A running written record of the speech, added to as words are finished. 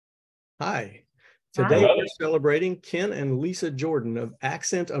Hi. Today Hi. we're celebrating Ken and Lisa Jordan of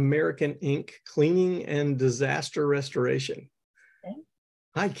Accent American Inc. Cleaning and Disaster Restoration. Okay.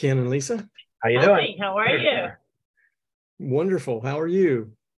 Hi, Ken and Lisa. How you Hi, doing? how are you? Wonderful. How are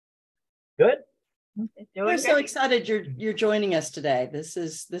you? Good. Doing We're so great. excited you're joining us today. This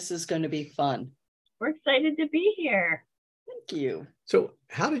is going to be fun. We're excited to be here. Thank you. So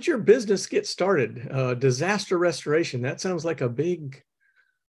how did your business get started? Disaster restoration. That sounds like a big...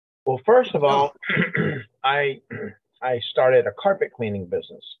 Well, first of all, I started a carpet cleaning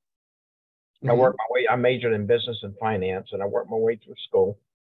business. I worked my way. I majored in business and finance, and I worked my way through school,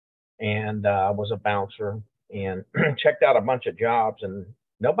 and was a bouncer and checked out a bunch of jobs, and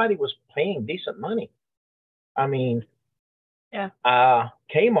nobody was paying decent money. I mean, yeah.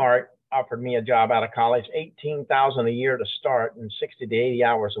 Kmart offered me a job out of college, $18,000 a year to start, and 60 to 80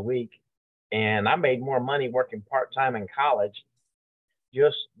 hours a week, and I made more money working part time in college.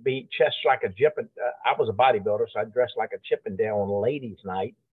 Just be chest like a Chippendale. I was a bodybuilder, so I dressed like a Chippendale on ladies'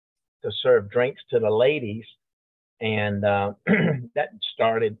 night to serve drinks to the ladies, and that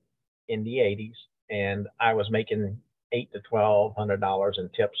started in the '80s. And I was making $800 to $1,200 in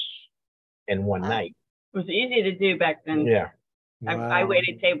tips in one night. It was easy to do back then. Yeah. Wow. I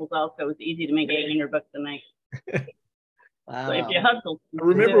waited tables also. It was easy to make $800 a night. Wow. So if you hustled. I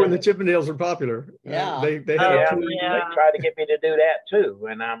remember when the Chippendales were popular. Yeah. They had They yeah. tried to get me to do that too,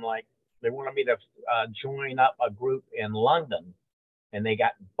 and I'm like, they wanted me to join up a group in London, and they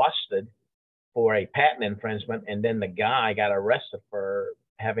got busted for a patent infringement, and then the guy got arrested for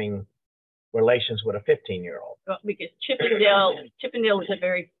having relations with a 15-year-old. Well, because Chippendale was a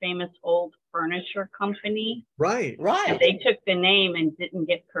very famous old furniture company. Right. And they took the name and didn't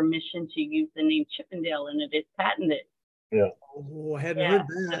get permission to use the name Chippendale, and it is patented. Yeah. Oh, I hadn't heard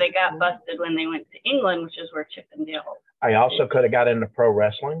that. So they got busted when they went to England, which is where Chippendale. I also could have got into pro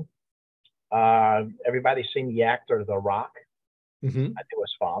wrestling. Everybody's seen the actor The Rock. I knew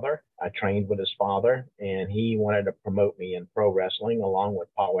his father. I trained with his father, and he wanted to promote me in pro wrestling along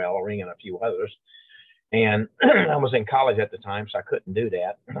with Paul Ellering and a few others. And I was in college at the time, so I couldn't do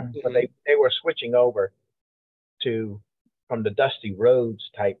that. But they were switching over from the Dusty Rhodes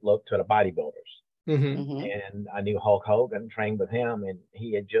type look to the bodybuilders. And I knew Hulk Hogan, trained with him, and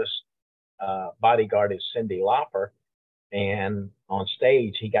he had just bodyguarded Cyndi Lauper. And on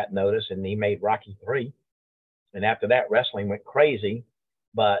stage, he got noticed, and he made Rocky III. And after that, wrestling went crazy.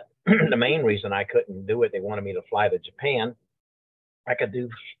 But the main reason I couldn't do it, they wanted me to fly to Japan. I could do,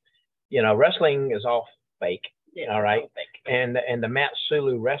 wrestling is all fake. Yeah, all right. fake. And the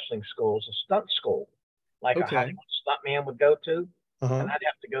Matsulu Wrestling School is a stunt school, like a Hollywood stuntman would go to. And I'd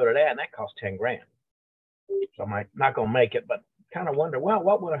have to go to that, and that cost $10,000. So I'm not going to make it, but kind of wonder, well,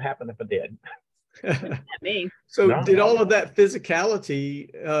 what would have happened if I did? So did all of that physicality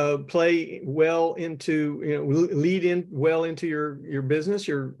play well into, lead in well into your business,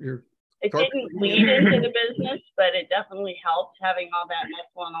 your It didn't lead into the business, but it definitely helped having all that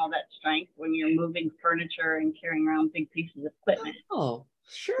muscle and all that strength when you're moving furniture and carrying around big pieces of equipment. Oh,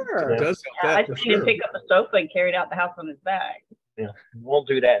 sure. It does I seen him pick up a sofa and carry it out the house on his back. Yeah, won't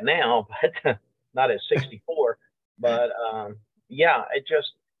do that now, but not at 64. But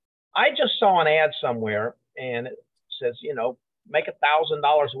I just saw an ad somewhere, and it says, make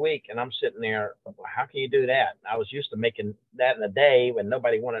 $1,000 a week. And I'm sitting there, well, how can you do that? I was used to making that in a day when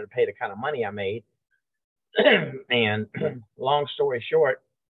nobody wanted to pay the kind of money I made. And long story short,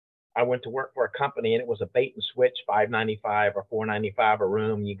 I went to work for a company, and it was a bait and switch, $5.95 or $4.95 a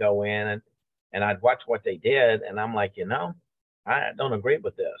room. You go in, and I'd watch what they did, and I'm like, I don't agree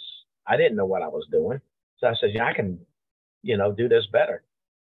with this. I didn't know what I was doing. So I said, I can, do this better.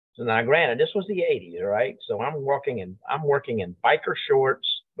 So now, granted, this was the '80s, right? So I'm working in biker shorts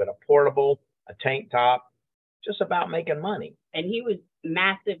with a portable, a tank top, just about making money. And he was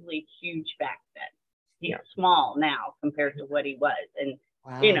massively huge back then. He's small now compared to what he was. And,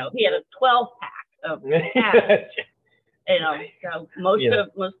 he had a 12-pack of abs. So most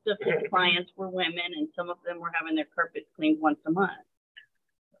of his clients were women, and some of them were having their carpets cleaned once a month.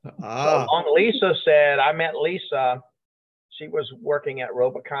 So Lisa said, I met Lisa. She was working at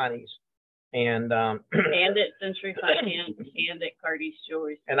Robacani's, and at Century Finance, and at Cardi's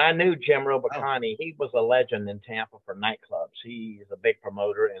Jewelry. And I knew Jim Robacani. He was a legend in Tampa for nightclubs. He's a big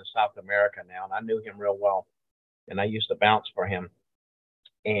promoter in South America now, and I knew him real well. And I used to bounce for him.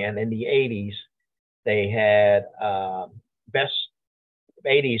 And in the '80s, they had best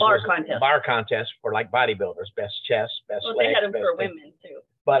 '80s bar contest for like bodybuilders, best chest, best legs. They had them for women too.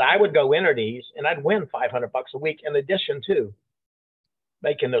 But I would go enter these, and I'd win $500 a week in addition to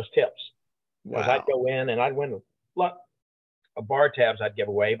making those tips. Wow. I'd go in and I'd win. Look, bar tabs I'd give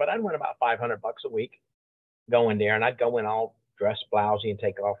away, but I'd win about $500 a week going there, and I'd go in all dressed blousy and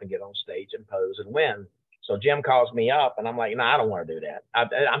take off and get on stage and pose and win. So Jim calls me up, and I'm like, no, I don't want to do that.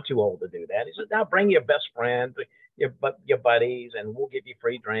 I'm too old to do that. He said, now bring your best friend, your buddies, and we'll give you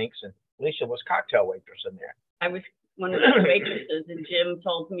free drinks. And Alicia was cocktail waitress in there. I was one of the waitresses, and Jim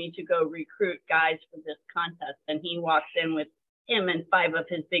told me to go recruit guys for this contest, and he walked in with him and 5 of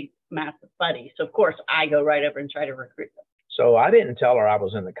his big, massive buddies. So of course I go right over and try to recruit them. So I didn't tell her I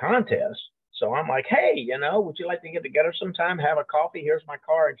was in the contest. So I'm like, hey, you know, would you like to get together sometime, have a coffee? Here's my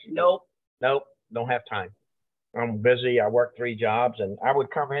card. She Nope. Goes, nope, don't have time. I'm busy. I work 3 jobs, and I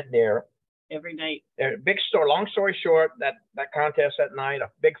would come in there every night. Big story. Long story short, that contest that night, a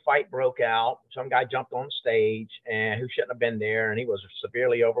big fight broke out. Some guy jumped on stage and who shouldn't have been there, and he was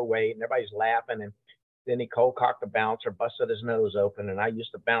severely overweight, and everybody's laughing. And then he cold cocked the bouncer, busted his nose open, and I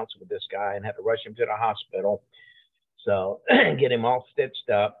used to bounce with this guy and had to rush him to the hospital. So get him all stitched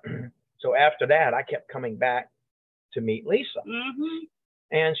up. So after that, I kept coming back to meet Lisa. Mm-hmm.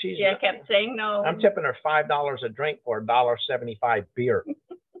 And she's kept saying no. I'm tipping her $5 a drink for a $1.75 beer.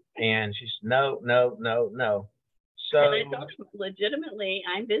 And she's no. So and I told him, legitimately,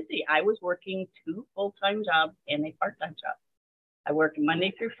 I'm busy. I was working 2 full-time jobs and a part-time job. I worked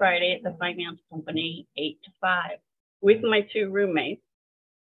Monday through Friday at the finance company, 8 to 5, with my 2 roommates.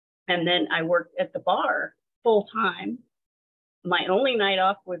 And then I worked at the bar full-time. My only night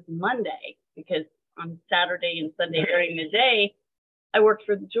off was Monday, because on Saturday and Sunday during the day, I worked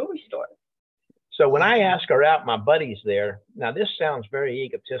for the jewelry store. So when I ask her out, my buddies there, now this sounds very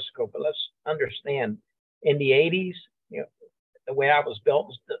egotistical, but let's understand, in the 80s, you know, the way I was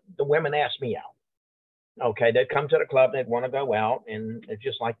built, the women asked me out. Okay, they'd come to the club, they'd want to go out, and it's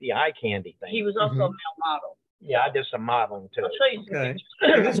just like the eye candy thing. He was also a male model. Yeah, I did some modeling too. I'll show you some pictures.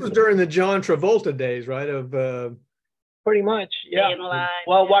 And this was during the John Travolta days, right? Of pretty much, yeah.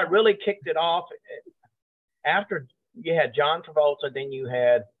 Well, what really kicked it off, after you had John Travolta, then you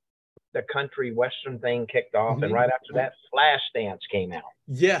had the country western thing kicked off, and right after that, Flashdance came out.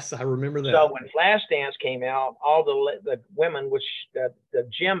 Yes, I remember that. So when Flashdance came out, all the women, which the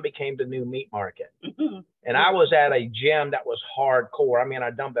gym became the new meat market. And I was at a gym that was hardcore. I mean,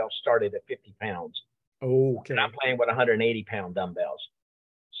 our dumbbells started at 50 pounds. Okay. And I'm playing with 180-pound dumbbells.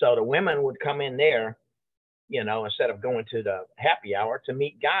 So the women would come in there, you know, instead of going to the happy hour to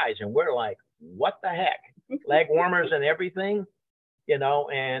meet guys. And we're like, what the heck? Leg warmers and everything, you know,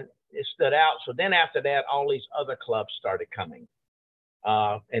 and it stood out. So then after that, all these other clubs started coming.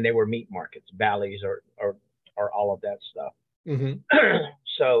 And they were meat markets, Bally's or all of that stuff.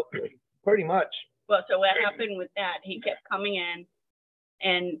 So pretty much. Well, so what happened with that, he kept coming in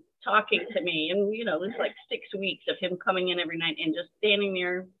and talking to me. And, you know, it was like 6 weeks of him coming in every night and just standing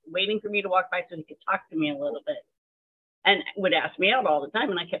there waiting for me to walk by so he could talk to me a little bit. And would ask me out all the time.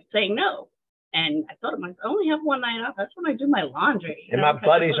 And I kept saying no. And I thought, I only have one night off. That's when I do my laundry. And my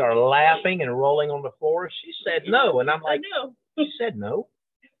buddies are laughing and rolling on the floor. She said no. And I'm like, no. She said no.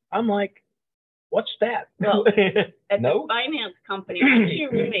 I'm like, what's that? Well, at the finance company, my 2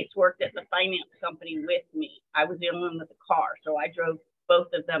 roommates worked at the finance company with me. I was the only one with a car. So I drove both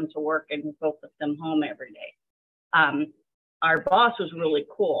of them to work and both of them home every day. Our boss was really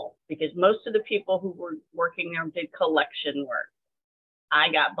cool because most of the people who were working there did collection work. I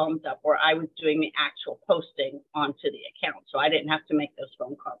got bumped up where I was doing the actual posting onto the account. So I didn't have to make those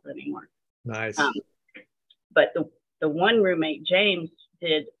phone calls anymore. Nice. But the one roommate, James,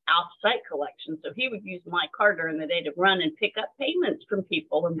 did off-site collection. So he would use my car during the day to run and pick up payments from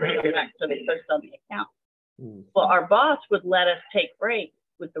people and bring them back so they post on the account. Well, our boss would let us take breaks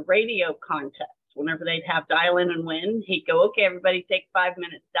with the radio contest. Whenever they'd have dial in and win, he'd go, okay, everybody take 5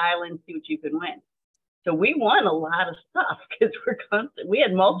 minutes, dial in, see what you can win. So we won a lot of stuff because we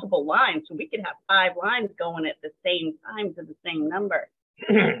had multiple lines. So we could have 5 lines going at the same time to the same number.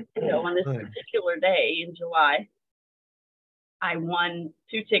 So on this particular day in July, I won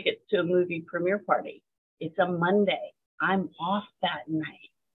 2 tickets to a movie premiere party. It's a Monday. I'm off that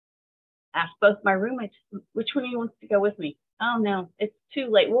night. Asked both my roommates, which one of you wants to go with me? Oh, no, it's too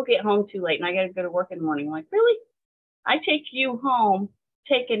late. We'll get home too late, and I got to go to work in the morning. I'm like, really? I take you home,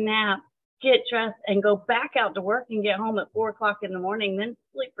 take a nap, get dressed, and go back out to work and get home at 4 o'clock in the morning, then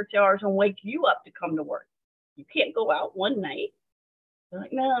sleep for 2 hours and wake you up to come to work. You can't go out one night. They're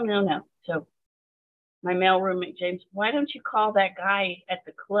like, no. So my male roommate, James, why don't you call that guy at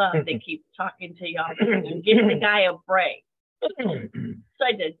the club that keeps talking to y'all and give the guy a break? So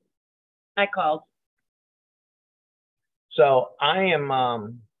I did. I called. So I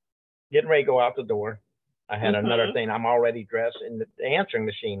am getting ready to go out the door. I had another thing. I'm already dressed, and the answering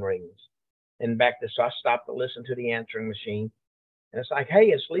machine rings. And back there, so I stopped to listen to the answering machine. And it's like, hey,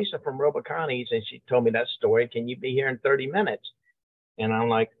 it's Lisa from Roboconnies. And she told me that story. Can you be here in 30 minutes? And I'm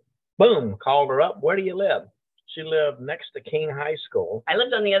like, boom, called her up. Where do you live? She lived next to King High School. I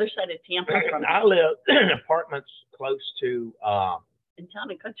lived on the other side of Tampa. I lived in apartments close to in Town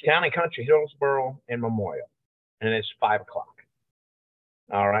and Country. Town and Country, Hillsboro, and Memorial. And it's 5 o'clock.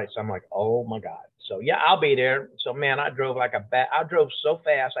 All right. So I'm like, oh my God. So yeah, I'll be there. So man, I drove like a bat. I drove so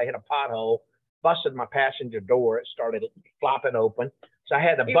fast, I hit a pothole, busted my passenger door. It started flopping open. So I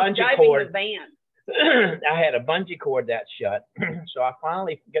had a bungee cord. The van. I had a bungee cord that shut. So I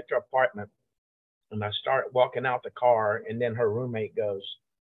finally get to her apartment and I start walking out the car, and then her roommate goes.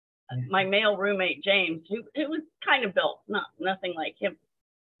 My male roommate, James, who was kind of built, nothing like him,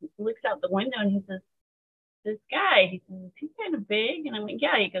 looks out the window and he says, this guy, he says, is he kind of big? And I'm like,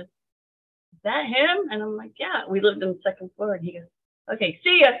 yeah. He goes, is that him? And I'm like, yeah. We lived on the second floor. And he goes, okay,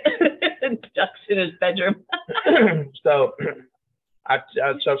 see ya. And ducks in his bedroom. So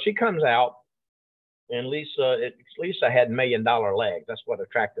she comes out, and Lisa had $1 million legs. That's what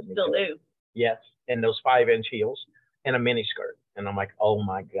attracted me. Still to do. It. Yes, and those 5-inch heels and a mini skirt. And I'm like, oh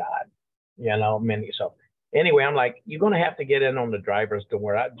my God, mini. So anyway, I'm like, you're going to have to get in on the driver's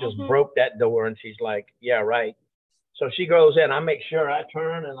door. I just broke that door, and she's like, yeah, right. So she goes in. I make sure I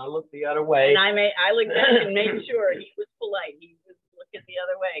turn and I look the other way. And I looked back and made sure he was polite. He was looking the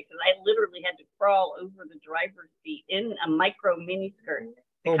other way, because I literally had to crawl over the driver's seat in a micro mini skirt.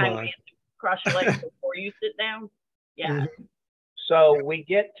 The kind where you have to cross your legs before you sit down. Yeah. So we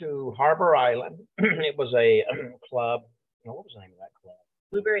get to Harbor Island. It was a club. What was the name of that club?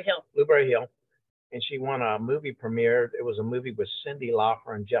 Blueberry Hill. Blueberry Hill. And she won a movie premiere. It was a movie with Cyndi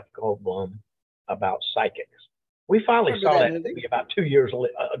Lauper and Jeff Goldblum about psychics. We finally saw that movie about 2 years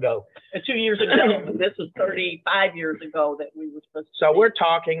ago. 2 years ago. This was 35 years ago that we were supposed to. So we're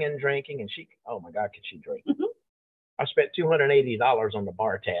talking and drinking, and she, oh my God, could she drink? I spent $280 on the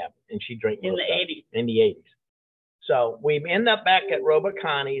bar tab, and she drank in the 80s. In the 80s. So we end up back at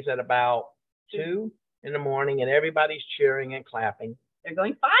Roboconnies at about 2 in the morning, and everybody's cheering and clapping. They're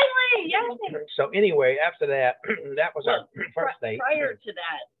going, finally, yes. So anyway, after that, that was our first date. Prior to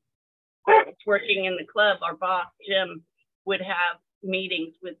that, working in the club, our boss, Jim, would have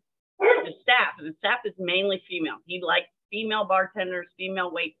meetings with the staff. And the staff is mainly female. He liked female bartenders,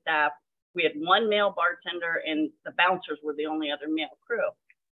 female wait staff. We had one male bartender, and the bouncers were the only other male crew.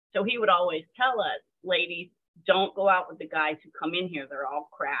 So he would always tell us, ladies, don't go out with the guys who come in here. They're all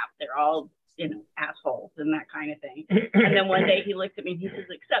crap. They're all, assholes and that kind of thing. And then one day he looked at me and he says,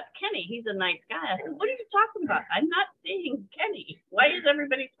 except Kenny, he's a nice guy. I said, what are you talking about? I'm not seeing Kenny. Why is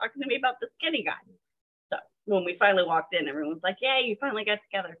everybody talking to me about this Kenny guy? So when we finally walked in, everyone was like, yay, you finally got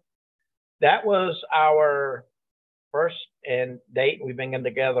together. That was our first date. We've been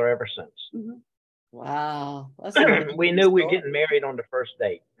together ever since. Wow. We knew we were getting married on the first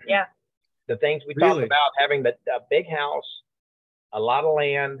date. Yeah. The things we talked about, having the big house, a lot of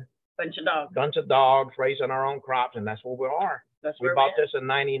land, bunch of dogs, raising our own crops, and that's where we are. We bought this in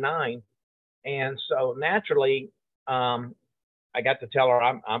 '99, and so naturally, I got to tell her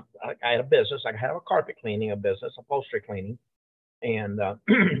I had a business. I have a carpet cleaning, business, upholstery cleaning, and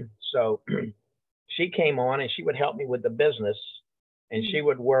so she came on and she would help me with the business, and she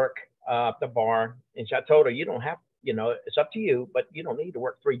would work at the bar. And I told her, you don't have, it's up to you, but you don't need to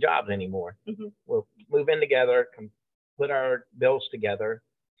work 3 jobs anymore. We'll move in together, put our bills together.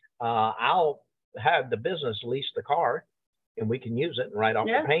 I'll have the business lease the car, and we can use it and write off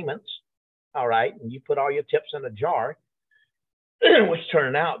the payments. All right. And you put all your tips in a jar, which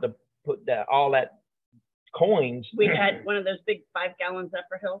turned out to put all that coins. We had one of those big 5-gallon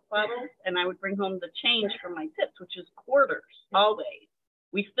Zephyr Hills bottles, and I would bring home the change for my tips, which is quarters always.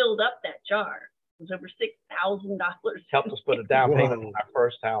 We filled up that jar. It was over $6,000. Helped us put a down payment on our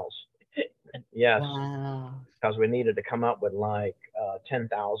first house. Yes, because we needed to come up with like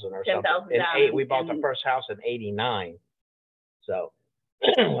 10,000 or something. We bought the first house in '89, so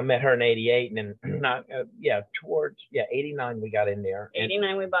I met her in '88, and then towards '89 we got in there.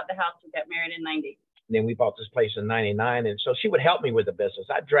 '89 we bought the house. We got married in '90. And then we bought this place in '99, and so she would help me with the business.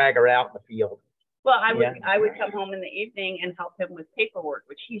 I'd drag her out in the field. Well, I would come home in the evening and help him with paperwork,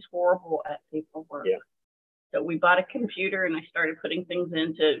 which he's horrible at paperwork. Yeah. So we bought a computer, and I started putting things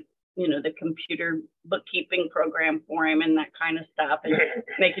into the computer bookkeeping program for him and that kind of stuff, and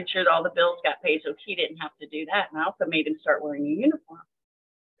making sure that all the bills got paid so he didn't have to do that. And I also made him start wearing a uniform.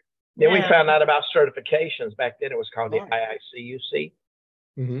 Then we found out about certifications. Back then it was called the IICUC,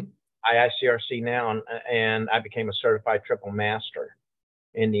 IICRC now, and I became a certified triple master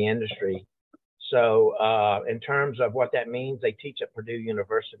in the industry. So in terms of what that means, they teach at Purdue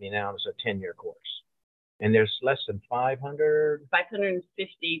University now. It's a 10-year course. And there's less than 500.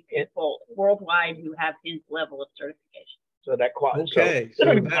 550 people worldwide who have his level of certification. So that okay. So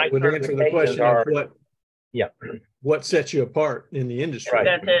that would answer the question of what sets you apart in the industry. Right.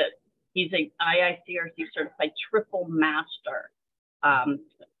 That's it. He's a IICRC certified triple master.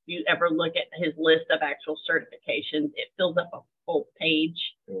 If you ever look at his list of actual certifications, it fills up a full page.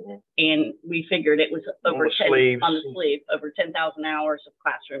 And we figured it was over 10 on the sleeve, over 10,000 hours of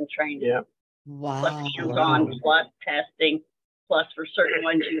classroom training. Yeah. Wow. Plus hands-on, plus testing, plus for certain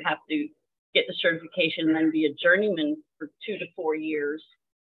ones you have to get the certification and then be a journeyman for 2 to 4 years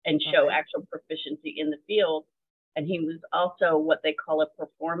and show actual proficiency in the field. And he was also what they call a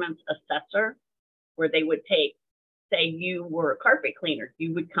performance assessor, where they would take, say you were a carpet cleaner,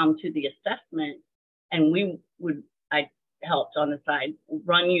 you would come to the assessment and I helped on the side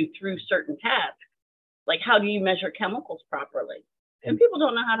run you through certain tasks. Like, how do you measure chemicals properly? And people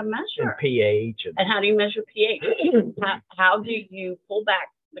don't know how to measure. And pH. And how do you measure pH? how do you pull back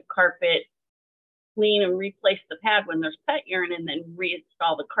the carpet, clean and replace the pad when there's pet urine, and then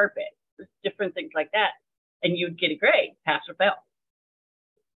reinstall the carpet? There's different things like that. And you'd get a grade, pass or fail.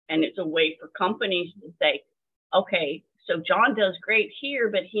 And it's a way for companies to say, okay, so John does great here,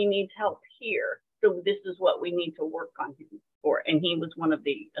 but he needs help here. So this is what we need to work on him for. And he was one of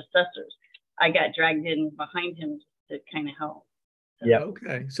the assessors. I got dragged in behind him to kind of help. Yeah.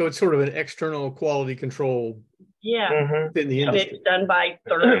 Okay. So it's sort of an external quality control. Yeah. In the industry. It's done by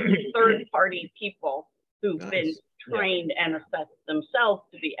third party people who've been trained and assessed themselves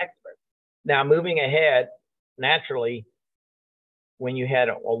to be experts. Now, moving ahead, naturally, when you had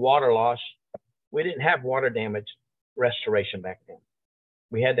a water loss, we didn't have water damage restoration back then.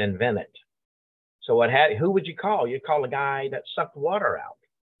 We had to invent it. So who would you call? You'd call a guy that sucked water out.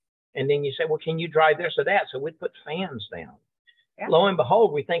 And then you say, well, can you dry this or that? So we'd put fans down. Yeah. Lo and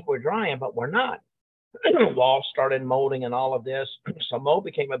behold, we think we're drying, but we're not. Walls started molding and all of this. So mold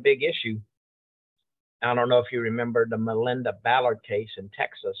became a big issue. I don't know if you remember the Melinda Ballard case in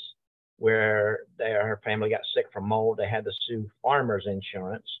Texas, where her family got sick from mold. They had to sue farmers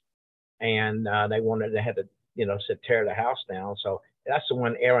insurance, and they had to, tear the house down. So that's the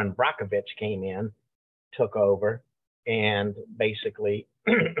one Erin Brockovich came in, took over, and basically,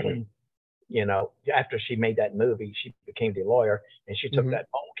 after she made that movie, she became the lawyer, and she took that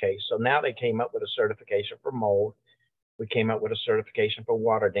mold case. So now they came up with a certification for mold. We came up with a certification for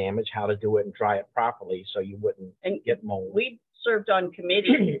water damage, how to do it and dry it properly so you wouldn't get mold. We served on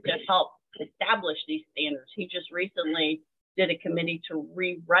committees to help establish these standards. He just recently did a committee to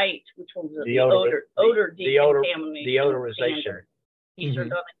rewrite, which was the odor decontamination standard. He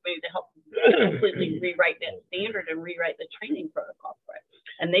served on the committee to help completely rewrite that standard and rewrite the training protocol for it.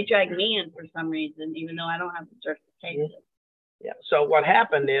 And they dragged me in for some reason, even though I don't have the certification. Yeah. So what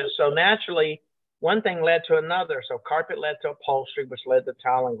happened is, naturally, one thing led to another. So carpet led to upholstery, which led to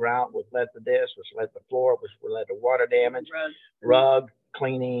tile and grout, which led to this, which led to floor, which led to water damage, rug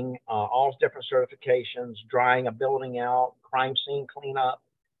cleaning, all different certifications, drying a building out, crime scene cleanup,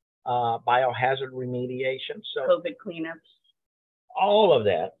 biohazard remediation. So COVID cleanups. All of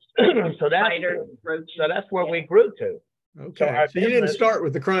that. So that's where we grew to. Okay. So you didn't start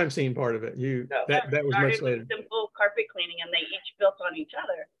with the crime scene part of it. That was much later. Simple carpet cleaning, and they each built on each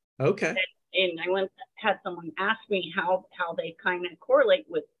other. Okay. And I had someone ask me how they kind of correlate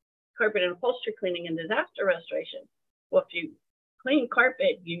with carpet and upholstery cleaning and disaster restoration. Well, if you clean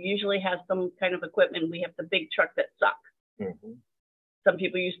carpet, you usually have some kind of equipment. We have the big truck that sucks. Some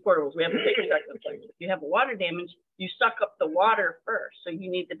people use portables. We have a big truck that sucks. If you have water damage, you suck up the water first. So you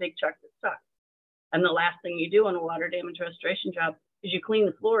need the big truck that sucks. And the last thing you do on a water damage restoration job is you clean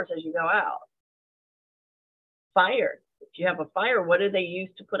the floors as you go out. Fire. If you have a fire, what do they use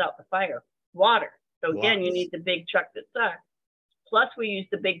to put out the fire? Water. So again, you need the big truck that sucks. Plus, we use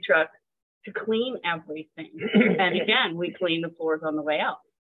the big truck to clean everything. And again, we clean the floors on the way out.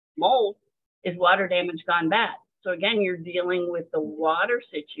 Mold is water damage gone bad. So again, you're dealing with the water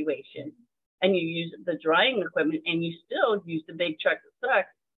situation, and you use the drying equipment, and you still use the big truck that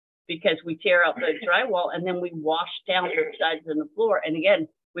sucks, because we tear out the drywall and then we wash down the sides and the floor. And again,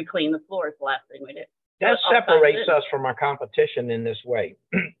 we clean the floor is the last thing we do. That separates us from our competition in this way.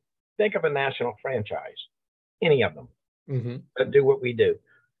 Think of a national franchise, any of them, that do what we do.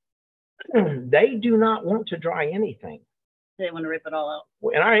 They do not want to dry anything. They want to rip it all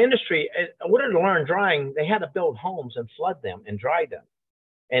out. In our industry, in order to learn drying, they had to build homes and flood them and dry them.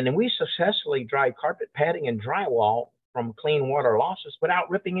 And then we successfully dried carpet, padding, and drywall from clean water losses without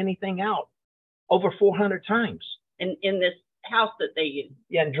ripping anything out over 400 times. In this house that they use.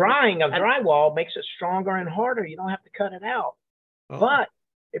 Yeah, and drying of drywall makes it stronger and harder. You don't have to cut it out. But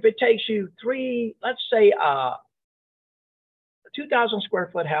If it takes you let's say a 2,000 square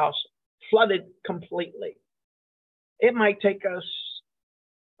foot house flooded completely, it might take us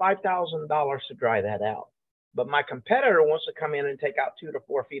 $5,000 to dry that out. But my competitor wants to come in and take out 2 to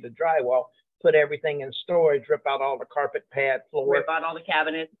 4 feet of drywall, put everything in storage, rip out all the carpet, pad, floor, rip out all the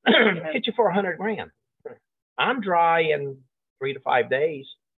cabinets, hit you for $100,000. I'm dry in 3 to 5 days.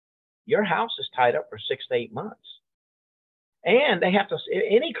 Your house is tied up for 6 to 8 months. And they have to,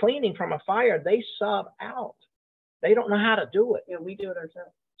 any cleaning from a fire, they sub out. They don't know how to do it. Yeah, we do it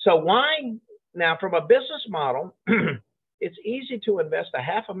ourselves. So why, now from a business model, it's easy to invest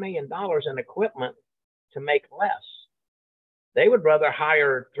 $500,000 in equipment to make less. They would rather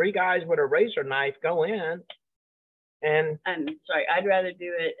hire 3 guys with a razor knife, go in and. I'm sorry, I'd rather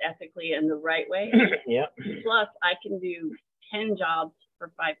do it ethically and the right way. Yeah. Plus, I can do 10 jobs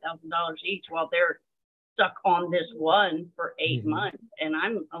for $5,000 each while they're stuck on this one for 8 months, and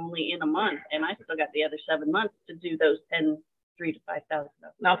I'm only in a month, and I still got the other 7 months to do those 10, $3,000 to $5,000.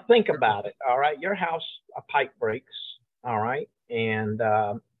 Now think about it. All right, your house, a pipe breaks. All right, and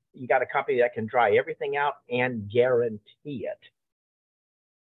you got a company that can dry everything out and guarantee it.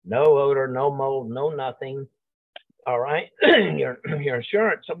 No odor, no mold, no nothing. All right, your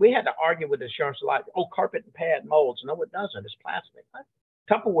insurance. So we had to argue with insurance a lot. Oh, carpet and pad molds. No, it doesn't. It's plastic. What?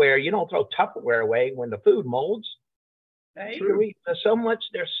 Tupperware, you don't throw Tupperware away when the food molds. Right? There's so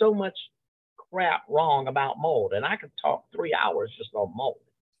much crap wrong about mold, and I could talk 3 hours just on mold.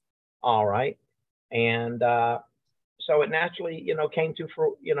 All right, and so it naturally, came to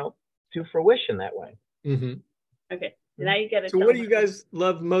fruition that way. Okay, now you got to. So, what do you guys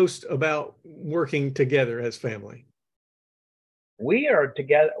love most about working together as family? We are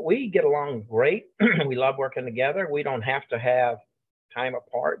together. We get along great. We love working together. We don't have to have time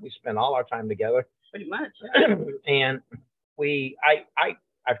apart. We spend all our time together. Pretty much. And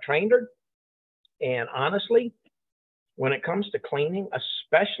I've trained her. And honestly, when it comes to cleaning,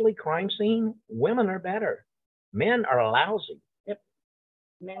 especially crime scene, women are better. Men are lousy. Yep.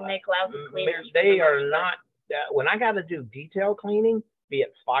 Men make lousy cleaners. They are not. When I got to do detail cleaning, be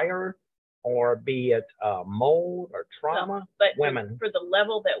it fire or be it mold or trauma, no, but women. For the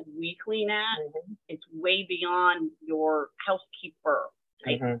level that we clean at, it's way beyond your housekeeper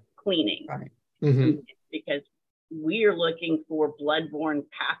type cleaning. Right. Because we are looking for bloodborne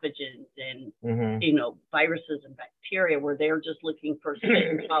pathogens and viruses and bacteria, where they're just looking for spit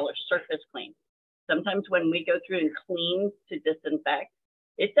and polish surface clean. Sometimes when we go through and clean to disinfect,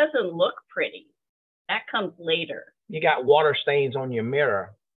 it doesn't look pretty. That comes later. You got water stains on your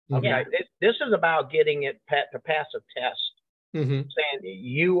mirror. Okay, yeah. This is about getting it to pass a test, saying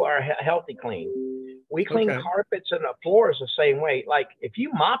you are healthy clean. We clean carpets and the floors the same way. Like if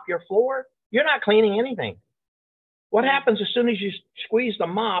you mop your floor, you're not cleaning anything. What happens as soon as you squeeze the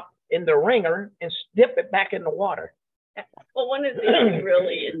mop in the wringer and dip it back in the water? Well, one of the things we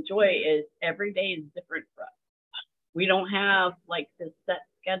really enjoy is every day is different for us. We don't have like this set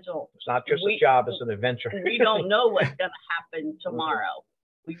schedule. It's not just a job, it's an adventure. We don't know what's going to happen tomorrow.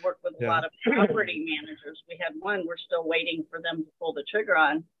 We work with a lot of property managers. We had one, we're still waiting for them to pull the trigger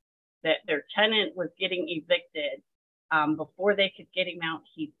on, that their tenant was getting evicted. Before they could get him out,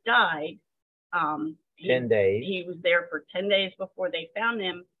 he died. 10 days. He was there for 10 days before they found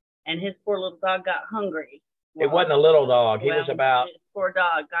him, and his poor little dog got hungry. It wasn't a little dog. He was about... His poor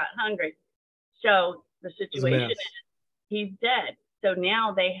dog got hungry. So the situation is he's dead. So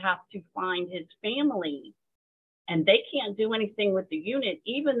now they have to find his family, and they can't do anything with the unit,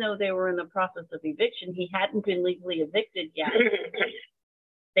 even though they were in the process of eviction. He hadn't been legally evicted yet.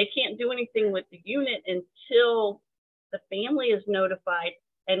 They can't do anything with the unit until the family is notified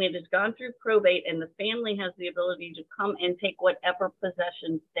and it has gone through probate, and the family has the ability to come and take whatever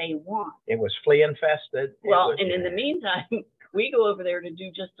possessions they want. It was flea infested. Well, and in the meantime, we go over there to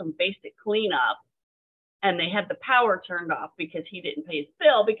do just some basic cleanup, and they had the power turned off because he didn't pay his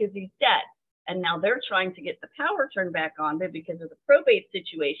bill because he's dead. And now they're trying to get the power turned back on, but because of the probate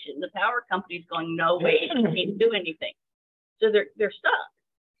situation, the power company's going, no way, you can't do anything. So they're stuck,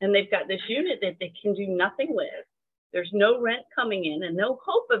 and they've got this unit that they can do nothing with. There's no rent coming in and no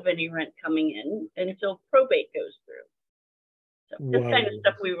hope of any rent coming in until probate goes through. So this kind of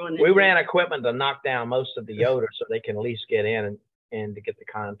stuff we run into. We ran equipment to knock down most of the odor so they can at least get in and to get the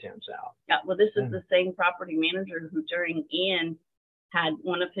contents out. Yeah, well, this is the same property manager who during Ian had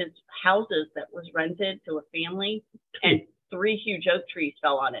one of his houses that was rented to a family, and 3 huge oak trees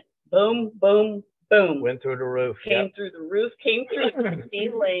fell on it. Boom, boom, boom. Went through the roof. Came through the roof, came through the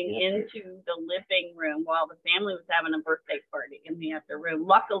ceiling into the living room while the family was having a birthday party in the other room.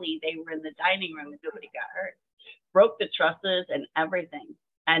 Luckily, they were in the dining room and nobody got hurt. Broke the trusses and everything.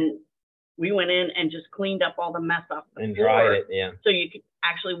 And we went in and just cleaned up all the mess off the and floor, dried it. Yeah. so you could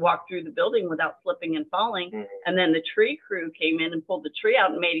actually walk through the building without slipping and falling. Mhm. And then the tree crew came in and pulled the tree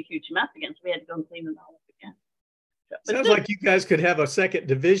out and made a huge mess again. So we had to go and clean it all up again. So, but Sounds like you guys could have a second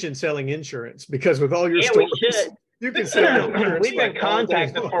division selling insurance, because with all your yeah, we stories, should. you can sell insurance. We've been like all day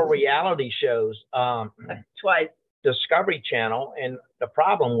contacted long. for reality shows, Twice. Discovery Channel, and the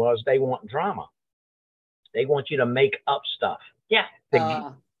problem was they want drama. They want you to make up stuff. Yeah.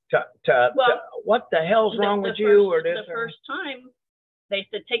 What the hell's wrong with you? Or this? The first time they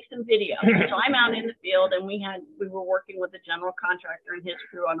said, take some video. So I'm out in the field, and we were working with a general contractor and his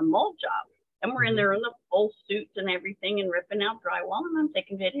crew on a mold job. And we're in there in the full suits and everything and ripping out drywall, and I'm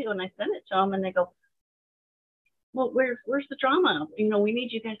taking video, and I send it to them, and they go, well, where's the drama? You know, we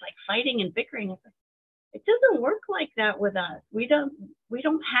need you guys like fighting and bickering. It doesn't work like that with us. We don't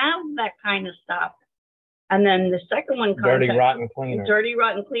have that kind of stuff. And then the second one, Dirty Rotten Cleaners. Dirty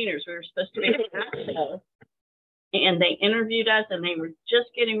Rotten Cleaners. We were supposed to be at that show, and they interviewed us, and they were just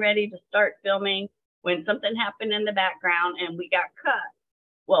getting ready to start filming when something happened in the background, and we got cut.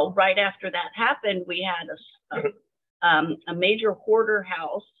 Well, right after that happened, we had a major hoarder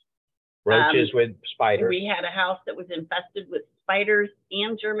house. Roaches with spiders. We had a house that was infested with spiders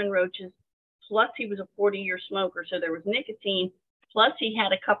and German roaches. Plus, he was a 40-year smoker, so there was nicotine. Plus, he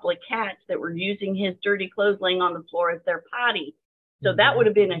had a couple of cats that were using his dirty clothes laying on the floor as their potty. So that would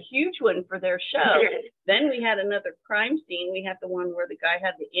have been a huge one for their show. Then we had another crime scene. We had the one where the guy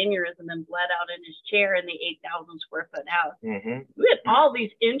had the aneurysm and bled out in his chair in the 8,000 square foot house. We had all these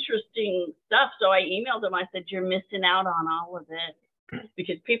interesting stuff. So I emailed him. I said, you're missing out on all of it,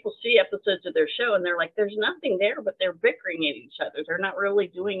 because people see episodes of their show and they're like, there's nothing there, but they're bickering at each other. They're not really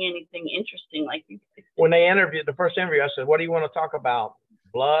doing anything interesting. Like you. When they interviewed, the first interview, I said, what do you want to talk about?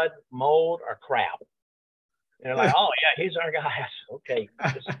 Blood, mold, or crap? And they're like, oh, yeah, he's our guy. I said, okay,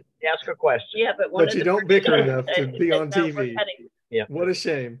 just ask a question. Yeah, but you don't bicker enough to be on TV. Yeah. What a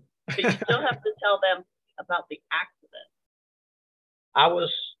shame. But you still have to tell them about the accident. I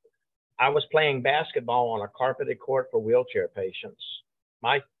was playing basketball on a carpeted court for wheelchair patients.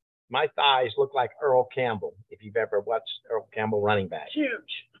 My thighs look like Earl Campbell, if you've ever watched Earl Campbell running back.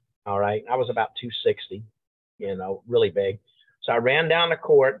 Huge. All right. I was about 260, really big. So I ran down the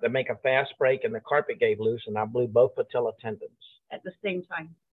court to make a fast break, and the carpet gave loose, and I blew both patella tendons. At the same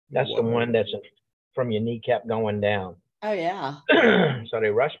time. That's the one that's from your kneecap going down. Oh, yeah. So they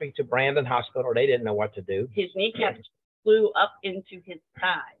rushed me to Brandon Hospital. They didn't know what to do. His kneecap flew up into his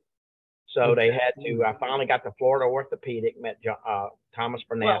thigh. So they had to, I finally got to Florida Orthopedic, met Thomas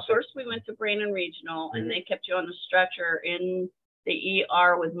Bernasek. Well, first we went to Brandon Regional, and they kept you on the stretcher in the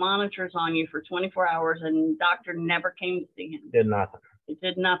ER with monitors on you for 24 hours, and the doctor never came to see him. Did nothing. It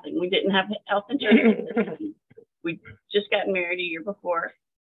did nothing. We didn't have health insurance. We just got married a year before,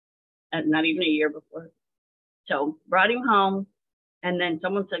 not even a year before. So brought him home, and then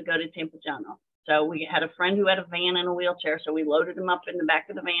someone said, go to Tampa General. So we had a friend who had a van and a wheelchair, so we loaded him up in the back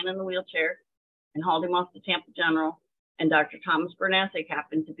of the van and the wheelchair and hauled him off to Tampa General. And Dr. Thomas Bernasek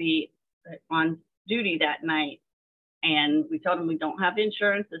happened to be on duty that night. And we told him we don't have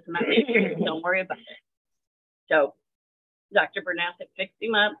insurance. This and that. Don't worry about it. So Dr. Bernasek fixed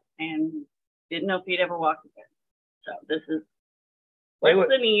him up and didn't know if he'd ever walk again. So this is less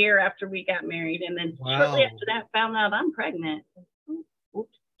than a year after we got married. And then shortly after that, found out I'm pregnant. Oops.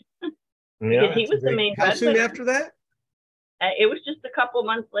 Yeah. Because he was the main How soon after that? It was just a couple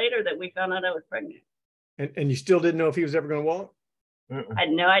months later that we found out I was pregnant. And you still didn't know if he was ever going to walk? I had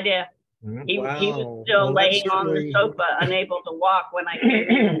no idea. He was still laying on the sofa, unable to walk when I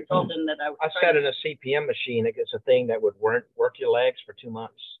came in and told him that I was pregnant. I sat in a CPM machine. It's a thing that would work your legs for 2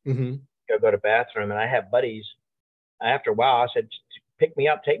 months. Go to the bathroom. And I have buddies. After a while, I said, pick me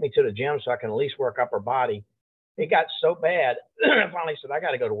up, take me to the gym so I can at least work upper body. It got so bad, I finally said, I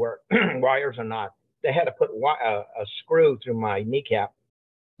got to go to work, wires or not. They had to put a screw through my kneecap,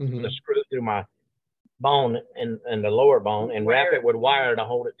 a screw through my bone and the lower bone, and wrap it with wire to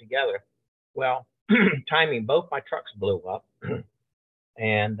hold it together. Well, timing, both my trucks blew up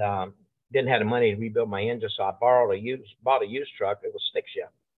and didn't have the money to rebuild my engine, so I bought a used truck. It was stick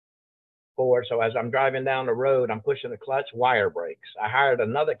shift Ford. So as I'm driving down the road, I'm pushing the clutch, wire breaks. I hired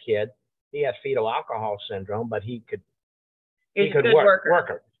another kid. He had fetal alcohol syndrome, but he could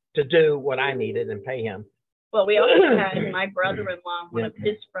work to do what I needed and pay him. Well, we also had my brother-in-law, one of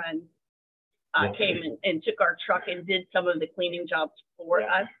his friends, came and took our truck and did some of the cleaning jobs for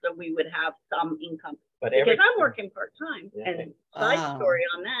us, so we would have some income. But because I'm working part-time, and side story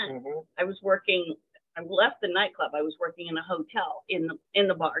on that, I left the nightclub. I was working in a hotel in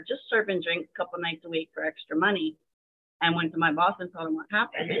the bar, just serving drinks a couple nights a week for extra money. I went to my boss and told him what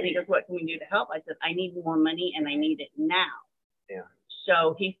happened. And he goes, what can we do to help? I said, I need more money and I need it now. Yeah.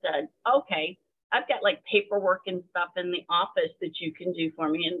 So he said, okay, I've got like paperwork and stuff in the office that you can do for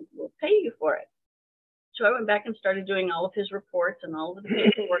me and we'll pay you for it. So I went back and started doing all of his reports and all of the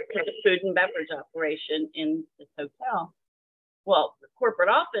paperwork for the food and beverage operation in this hotel. Well, the corporate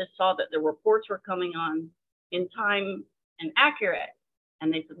office saw that the reports were coming on in time and accurate.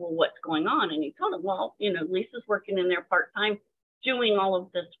 And they said, well, what's going on? And he told them, well, you know, Lisa's working in there part-time doing all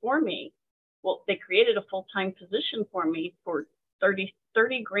of this for me. Well, they created a full-time position for me for 30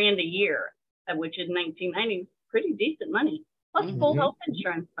 grand a year, which in 1990 pretty decent money, plus full health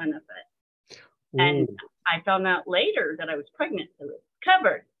insurance benefit. And I found out later that I was pregnant, so it was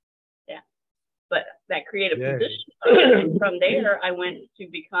covered. Yeah. But that creative position, from there, I went to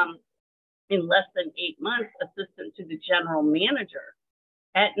become, in less than 8 months, assistant to the general manager.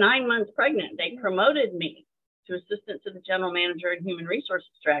 At 9 months pregnant, they promoted me to assistant to the general manager and human resources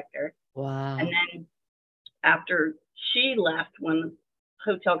director. Wow. And then after she left, when the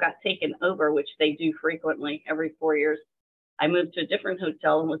hotel got taken over, which they do frequently every 4 years, I moved to a different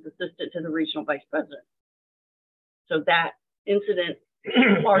hotel and was assistant to the regional vice president. So that incident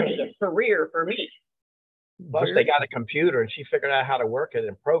started a career for me. Plus, they got a computer and she figured out how to work it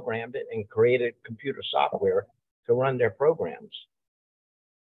and programmed it and created computer software to run their programs.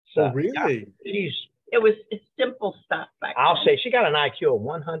 So, really? Yeah, It's simple stuff back I'll then. say she got an IQ of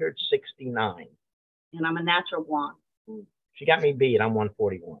 169. And I'm a natural blonde. She got me beat. I'm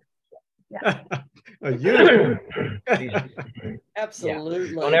 141. Yeah. A unicorn. Absolutely.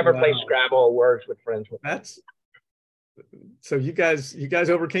 Yeah. Don't ever play Scrabble or words with friends with. That's so you guys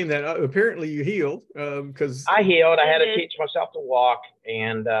overcame that. Apparently you healed because I healed. I had to teach myself to walk,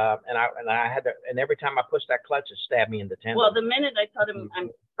 and I had to. And every time I pushed that clutch, it stabbed me in the tendon. Well, the minute I told him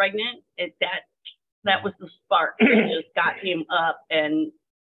I'm pregnant, that was the spark that just got him up, and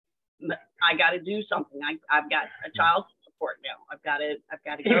I got to do something. I've got a child support now. I've got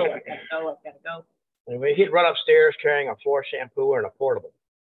to go. Anyway, he'd run upstairs carrying a floor shampooer and a portable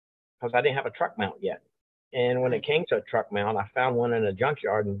because I didn't have a truck mount yet. And when it came to a truck mount, I found one in a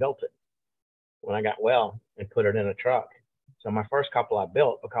junkyard and built it when I got well and put it in a truck. So my first couple I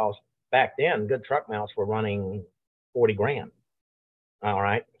built, because back then good truck mounts were running 40 grand. All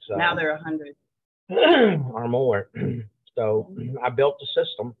right. So Now they're 100 or more. So I built the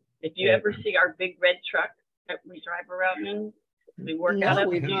system. If you ever see our big red truck that we drive around in, we work out of,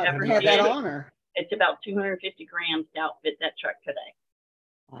 we've if you not ever had see that it, honor. it's about 250 grams to outfit that truck today.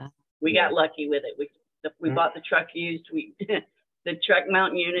 Wow. We got lucky with it. We bought the truck used. The truck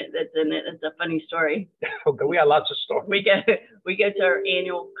mount unit that's in it. It's a funny story. Okay, we got lots of stories. We go to our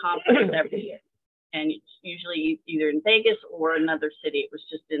annual conference every year, and it's usually either in Vegas or another city. It was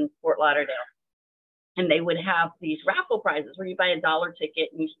just in Fort Lauderdale, and they would have these raffle prizes where you buy a $1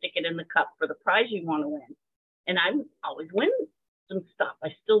 ticket and you stick it in the cup for the prize you want to win. And I always win some stuff. I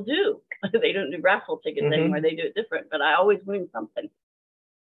still do. They don't do raffle tickets anymore. They do it different, but I always win something.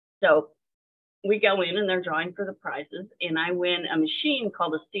 So we go in and they're drawing for the prizes, and I win a machine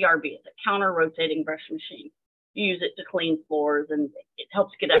called a CRB. It's a counter rotating brush machine. You use it to clean floors, and it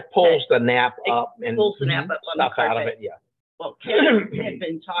helps get up. It pulls the nap up and pulls the nap up on the stuff out of carpet. it. Yeah. Well, Ken had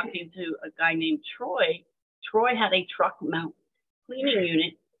been talking to a guy named Troy. Troy had a truck mount cleaning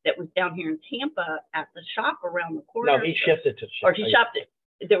unit that was down here in Tampa at the shop around the corner. No, he shifted to. Or he shopped it.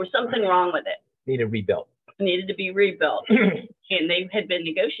 There was something wrong with it. Needed rebuilt. Needed to be rebuilt. And they had been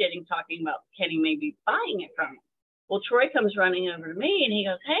negotiating, talking about Kenny maybe buying it from him. Well, Troy comes running over to me and he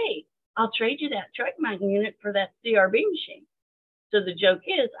goes, hey, I'll trade you that truck mount unit for that CRB machine. So the joke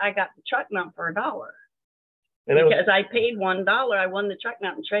is I got the truck mount for $1. Because I paid $1, I won the truck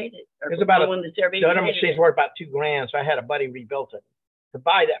mount and traded. It was about the CRB. The other machine's worth about $2 grand, so I had a buddy rebuilt it. To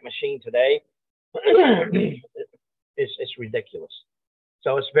buy that machine today, it's ridiculous.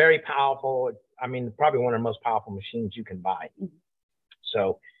 So it's very powerful. I mean, probably one of the most powerful machines you can buy.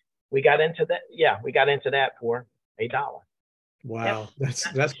 So we got into that. Yeah, we got into that for $1. Wow,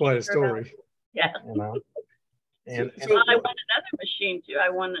 that's quite a story. Yeah. You know? And I won another machine too. I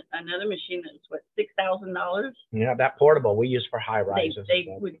won another machine that was $6,000. Yeah, that portable we use for high rises. They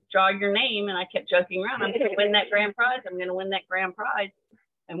would draw your name, and I kept joking around. I'm going to win that grand prize. I'm going to win that grand prize.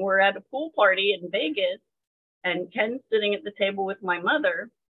 And we're at a pool party in Vegas, and Ken's sitting at the table with my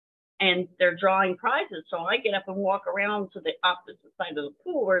mother, and they're drawing prizes. So I get up and walk around to the opposite side of the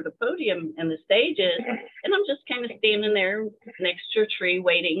pool where the podium and the stage is, and I'm just kind of standing there next to a tree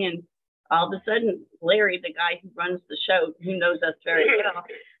waiting. And all of a sudden, Larry, the guy who runs the show, who knows us very well,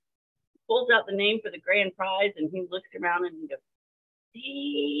 pulls out the name for the grand prize, and he looks around and he goes,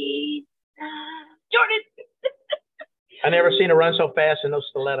 Jordan. I never seen her run so fast in those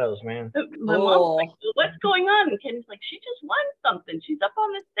stilettos, man. My mom's like, what's going on? And Kenny's like, she just won something. She's up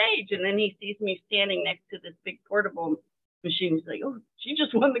on the stage. And then he sees me standing next to this big portable machine. He's like, oh, she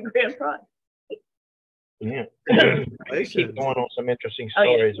just won the grand prize. Yeah. Keep going on some interesting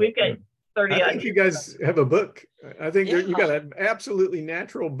stories. Yeah. We've got 30. I think you guys have a book. I think you got an absolutely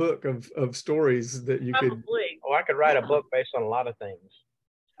natural book of stories that you could. Oh, I could write a book based on a lot of things.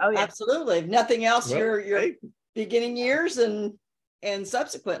 Oh, yeah. Absolutely. If nothing else, your beginning years and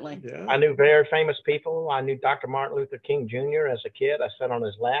subsequently. Yeah. I knew very famous people. I knew Dr. Martin Luther King Jr. as a kid. I sat on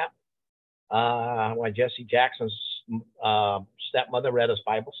his lap. When Jesse Jackson's stepmother read us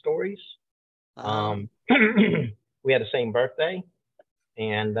Bible stories. We had the same birthday,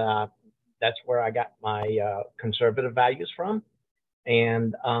 and that's where I got my conservative values from.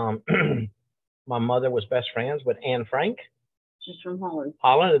 And my mother was best friends with Anne Frank. She's from Holland.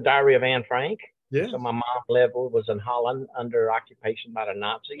 Holland, the Diary of Anne Frank. Yeah. So my mom was in Holland under occupation by the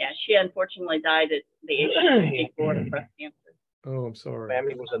Nazis. Yeah, she unfortunately died at the age of 54 of breast cancer. Oh, I'm sorry.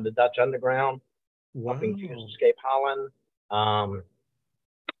 Family was in the Dutch underground, helping Jews escape Holland. I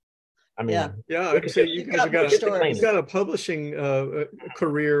mean, I can say you guys have got a publishing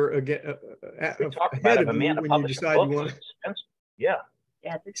career again ahead of you when you decide you want. Yeah,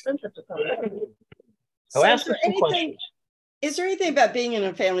 it's expensive to publish. So ask us some questions. Is there anything about being in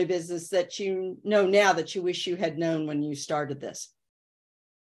a family business that you know now that you wish you had known when you started this?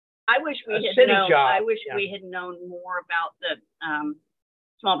 I wish we had known. I wish we had known more about the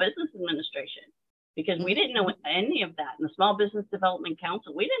Small Business Administration, because we didn't know any of that. In the Small Business Development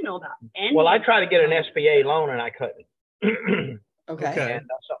Council, we didn't know about any. Well, I tried to get an SBA loan and I couldn't. Okay. And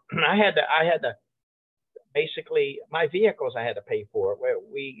so I had to basically my vehicles I had to pay for.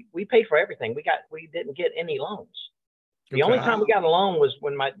 We paid for everything. We didn't get any loans. The only time we got a loan was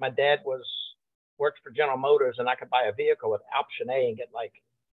when my dad worked for General Motors, and I could buy a vehicle with option A and get like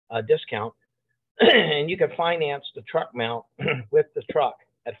a discount. And you could finance the truck mount with the truck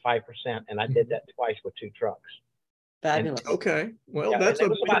at 5%. And I did that twice with 2 trucks. Fabulous. Well, that's a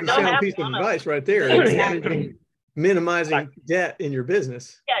pretty sound piece of advice right there. Minimizing debt in your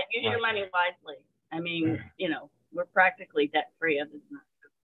business. Yeah, use your money wisely. I mean, we're practically debt free other than that.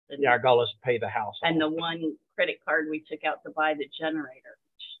 Our goal is to pay the house. And the one credit card we took out to buy the generator.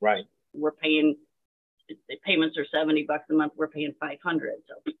 Right. We're paying, the payments are $70 a month. We're paying $500.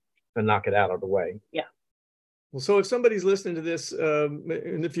 So to knock it out of the way. Yeah. Well, so if somebody's listening to this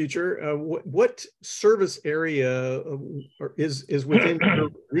in the future, what service area is within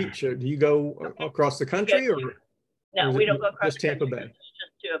your reach? Do you go across the country, or no? We don't go across just Tampa Bay. It's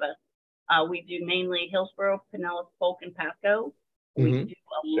just 2 of us. We do mainly Hillsborough, Pinellas, Polk, and Pasco. We do a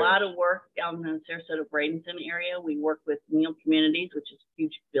lot of work down in the Sarasota Bradenton area. We work with Neal Communities, which is a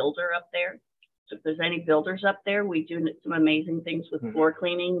huge builder up there. So if there's any builders up there, we do some amazing things with floor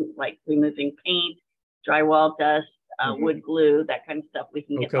cleaning, like removing paint, drywall dust, wood glue, that kind of stuff. We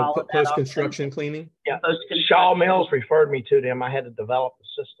can get all of that. Post-construction cleaning? Yeah. Shaw Mills referred me to them. I had to develop the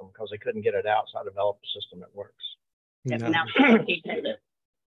system because they couldn't get it out. So I developed a system that works. Now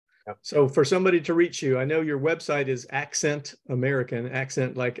So for somebody to reach you, I know your website is Accent American,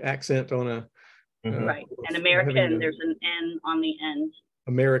 accent like accent on a right. And American, there's an N on the end.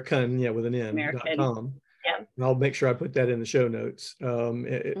 American, with an N. American.com. Yeah. And I'll make sure I put that in the show notes. Phone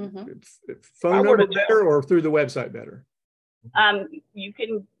number better or through the website better? You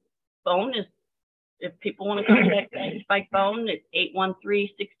can phone if people want to contact me by phone. It's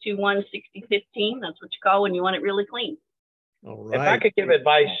 813-621-6015. That's what you call when you want it really clean. All right. If I could give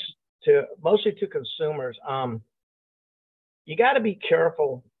advice mostly to consumers, you got to be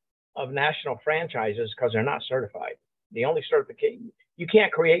careful of national franchises because they're not certified. The only certification, you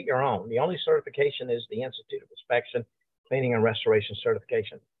can't create your own. The only certification is the Institute of Inspection, Cleaning and Restoration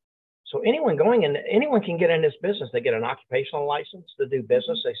certification. So anyone can get in this business. They get an occupational license to do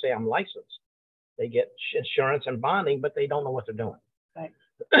business. They say, I'm licensed. They get insurance and bonding, but they don't know what they're doing. Right.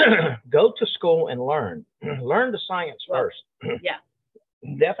 Go to school and learn. Learn the science first. Yeah.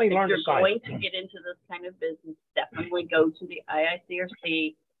 Definitely learn the science. If you're going to get into this kind of business, definitely go to the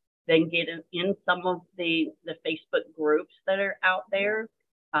IICRC, then get in some of the Facebook groups that are out there.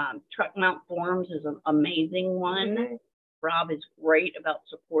 Truck Mount Forums is an amazing one. Rob is great about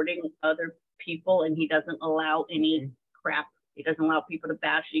supporting other people, and he doesn't allow any crap. He doesn't allow people to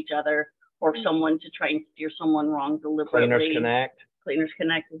bash each other or someone to try and steer someone wrong deliberately. Cleaners Connect. Cleaners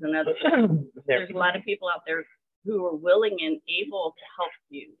Connect is another. There's a lot of people out there who are willing and able to help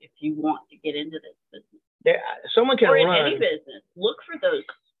you if you want to get into this business. Yeah, someone can run. Or in any business. Look for those.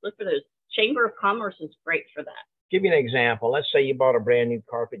 Chamber of Commerce is great for that. Give you an example. Let's say you bought a brand new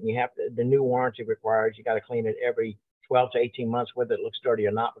carpet and you have to, the new warranty requires you got to clean it every 12 to 18 months whether it looks dirty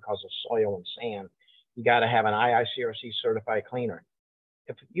or not because of soil and sand. You got to have an IICRC certified cleaner.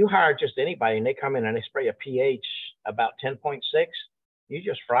 If you hire just anybody and they come in and they spray a pH about 10.6, you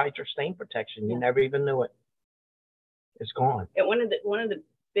just fried your stain protection. You never even knew it. It's gone. And one of the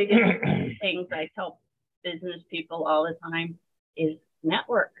biggest things I tell business people all the time is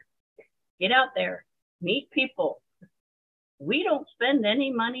network. Get out there, meet people. We don't spend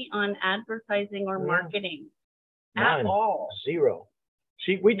any money on advertising or marketing at all. Zero.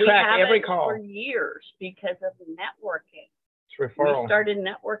 See, we track every call for years because of networking. It's referral. We started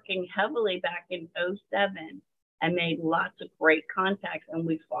networking heavily back in 2007 and made lots of great contacts, and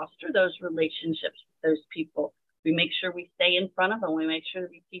we foster those relationships with those people. We make sure we stay in front of them. We make sure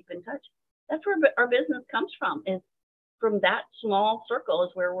we keep in touch. That's where our business comes from. Is from that small circle is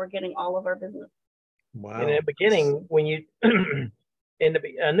where we're getting all of our business. Wow. In the beginning, when you in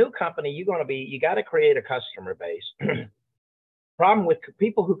a new company, you got to create a customer base. Problem with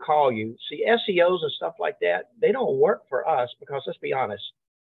people who call you, see SEOs and stuff like that, they don't work for us because let's be honest.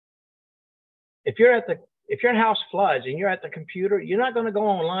 If your house floods and you're at the computer, you're not going to go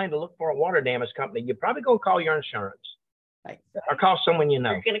online to look for a water damage company. You're probably going to call your insurance. Right. Or call someone you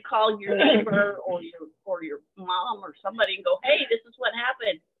know. You're going to call your neighbor or your mom or somebody and go, hey, this is what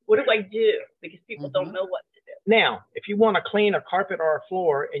happened. What do I do? Because people don't know what to do. Now, if you want to clean a carpet or a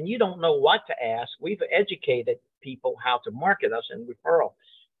floor and you don't know what to ask, we've educated people how to market us in referral.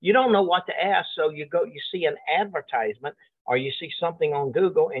 You don't know what to ask, so you see an advertisement or you see something on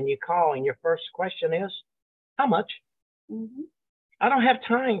Google and you call and your first question is, how much? I don't have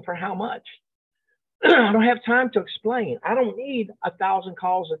time for how much. I don't have time to explain. I don't need 1,000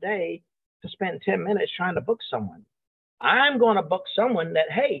 calls a day to spend 10 minutes trying to book someone. I'm going to book someone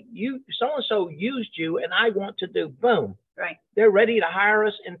that, hey, so-and-so used you and I want to do boom. Right. They're ready to hire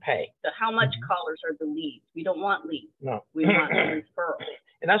us and pay. So how much callers are the leads? We don't want leads. No. We want referrals.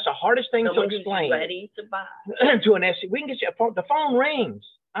 And that's the hardest thing to explain. Ready to buy. To an SE. We can get you a phone. The phone rings.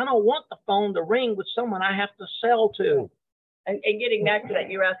 I don't want the phone to ring with someone I have to sell to. And getting back to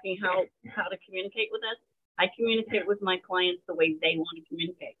that, you're asking how to communicate with us. I communicate with my clients the way they want to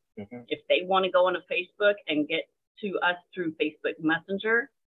communicate. If they want to go on a Facebook and get to us through Facebook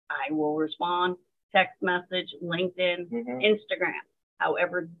Messenger, I will respond, text message, LinkedIn, Instagram,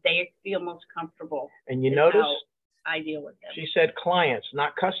 however they feel most comfortable. And you notice I deal with them. She said clients,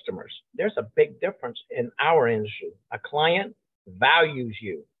 not customers. There's a big difference in our industry. A client values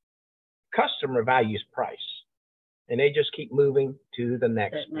you. Customer values price. And they just keep moving to the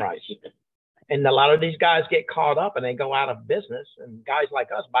next price. And a lot of these guys get caught up and they go out of business. And guys like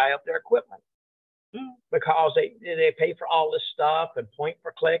us buy up their equipment because they pay for all this stuff and point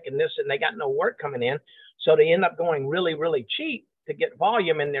per click and this, and they got no work coming in. So they end up going really, really cheap to get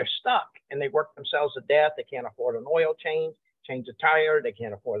volume, and they're stuck and they work themselves to death. They can't afford an oil change a tire. They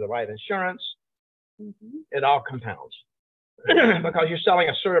can't afford the right insurance. It all compounds because you're selling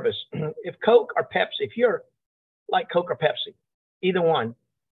a service. If Coke or Pepsi, if you're like Coke or Pepsi, either one,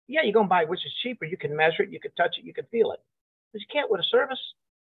 yeah, you're going to buy which is cheaper. You can measure it, you can touch it, you can feel it. But you can't with a service.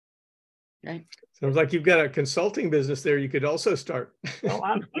 Right. Sounds like you've got a consulting business there. You could also start. Well,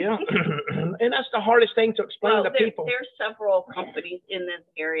 and that's the hardest thing to explain to people. There's several companies in this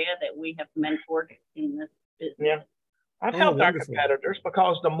area that we have mentored in this business. Yeah. I've helped our competitors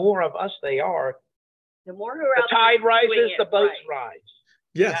because the more of us they are, the more who are the tide rises, the boats rise.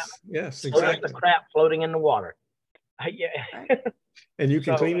 Yes, yes, exactly. So that's the crap floating in the water. And you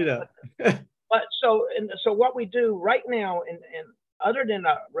can clean it up. But so what we do right now, and other than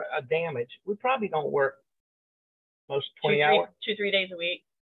a damage, we probably don't work most 20 hours. 2-3 days a week.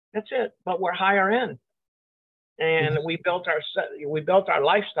 That's it. But we're higher end, and we built our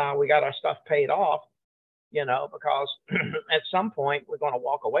lifestyle. We got our stuff paid off, because at some point we're going to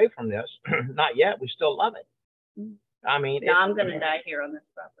walk away from this. Not yet. We still love it. I mean, no, I'm going to die here on this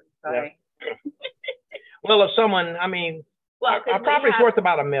property. Sorry. Yeah. Well, if someone, our property's worth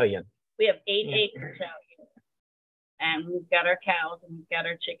about $1 million. We have 8 acres out here, and we've got our cows and we've got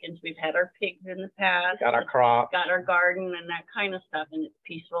our chickens. We've had our pigs in the past. Got our crops. Got our garden and that kind of stuff, and it's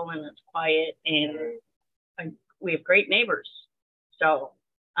peaceful and it's quiet, and we have great neighbors. So,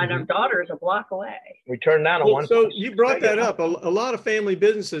 and our daughter is a block away. We turned down one. So you brought that up. A lot of family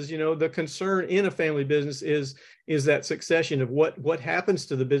businesses, the concern in a family business is that succession of what happens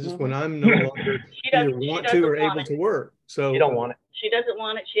to the business when I'm no longer either want to or able to work. So you don't want it. She doesn't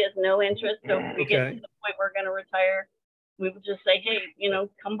want it. She has no interest. So if we get to the point we're going to retire, we would just say, hey,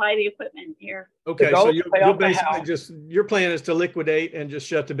 come buy the equipment here. Okay, so you'll basically your plan is to liquidate and just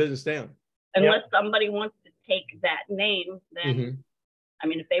shut the business down. Unless somebody wants to take that name, then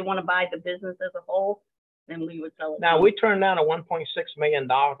if they want to buy the business as a whole, and we would sell it. Now, we turned down a $1.6 million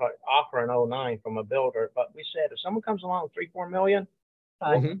offer in 2009 from a builder, but we said, if someone comes along with $3-4 million,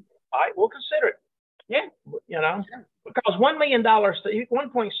 we'll consider it. Yeah. You know, because $1 million,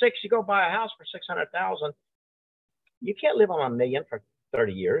 1.6, you go buy a house for 600,000. You can't live on $1 million for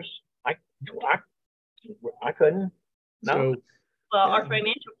 30 years. I couldn't. No. So, well, our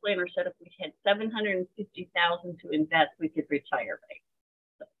financial planner said if we had $750,000 to invest, we could retire.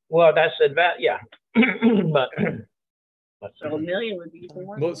 Right? Well, that's yeah. but so $1 million would be even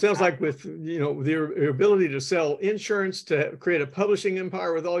more. Well, it sounds like with your ability to sell insurance, to create a publishing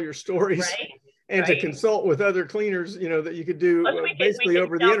empire with all your stories, right? And to consult with other cleaners, that you could do basically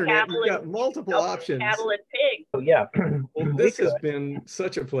over the internet. You've got multiple options. Cattle and pigs. Oh, yeah. Well, this has been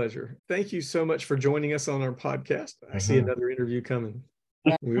such a pleasure. Thank you so much for joining us on our podcast. I see another interview coming.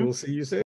 We will see you soon.